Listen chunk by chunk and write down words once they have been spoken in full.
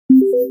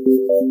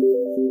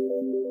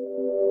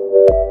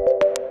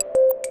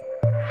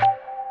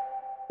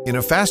In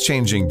a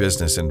fast-changing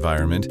business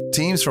environment,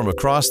 teams from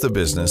across the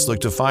business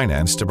look to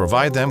finance to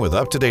provide them with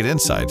up-to-date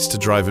insights to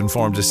drive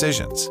informed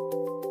decisions.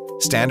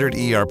 Standard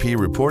ERP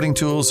reporting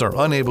tools are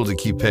unable to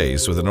keep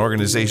pace with an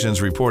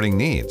organization's reporting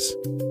needs.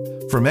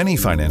 For many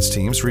finance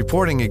teams,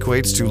 reporting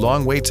equates to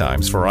long wait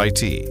times for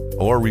IT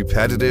or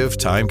repetitive,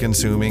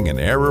 time-consuming, and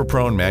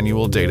error-prone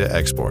manual data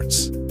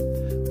exports.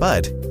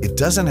 But it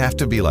doesn't have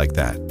to be like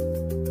that.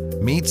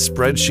 Meet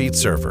Spreadsheet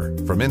Server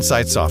from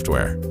Insight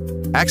Software.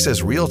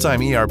 Access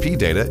real-time ERP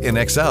data in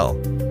Excel.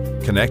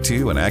 Connect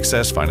to and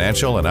access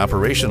financial and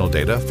operational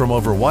data from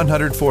over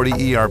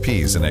 140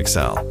 ERPs in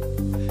Excel.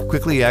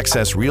 Quickly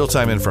access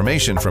real-time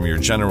information from your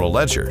general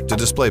ledger to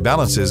display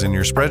balances in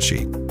your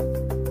spreadsheet.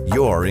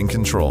 You're in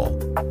control.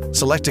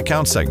 Select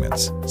account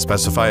segments,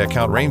 specify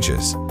account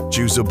ranges,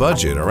 choose a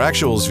budget or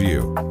actuals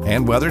view,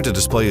 and whether to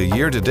display a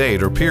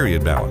year-to-date or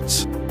period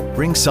balance.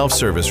 Bring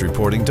self-service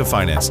reporting to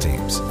finance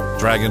teams.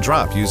 Drag and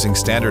drop using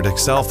standard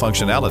Excel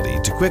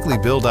functionality to quickly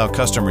build out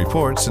custom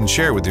reports and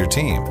share with your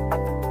team.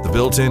 The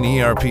built-in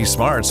ERP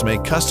smarts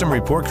make custom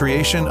report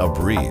creation a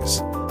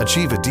breeze.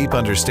 Achieve a deep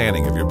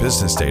understanding of your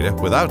business data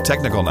without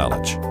technical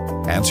knowledge.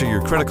 Answer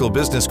your critical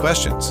business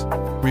questions.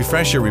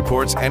 Refresh your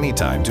reports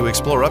anytime to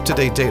explore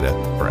up-to-date data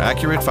for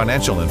accurate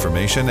financial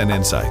information and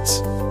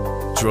insights.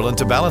 Drill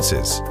into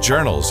balances,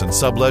 journals, and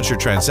subledger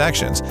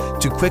transactions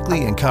to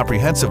quickly and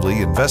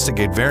comprehensively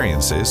investigate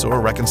variances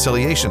or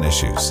reconciliation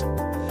issues.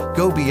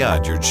 Go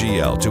beyond your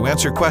GL to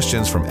answer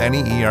questions from any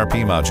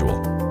ERP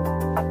module.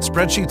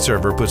 Spreadsheet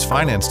Server puts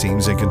finance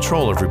teams in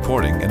control of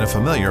reporting in a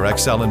familiar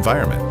Excel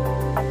environment.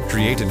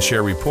 Create and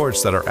share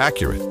reports that are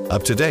accurate,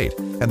 up-to-date,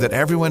 and that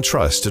everyone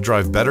trusts to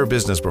drive better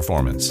business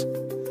performance.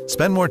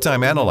 Spend more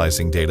time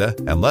analyzing data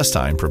and less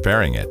time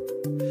preparing it.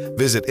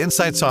 Visit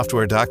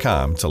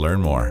insightsoftware.com to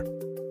learn more.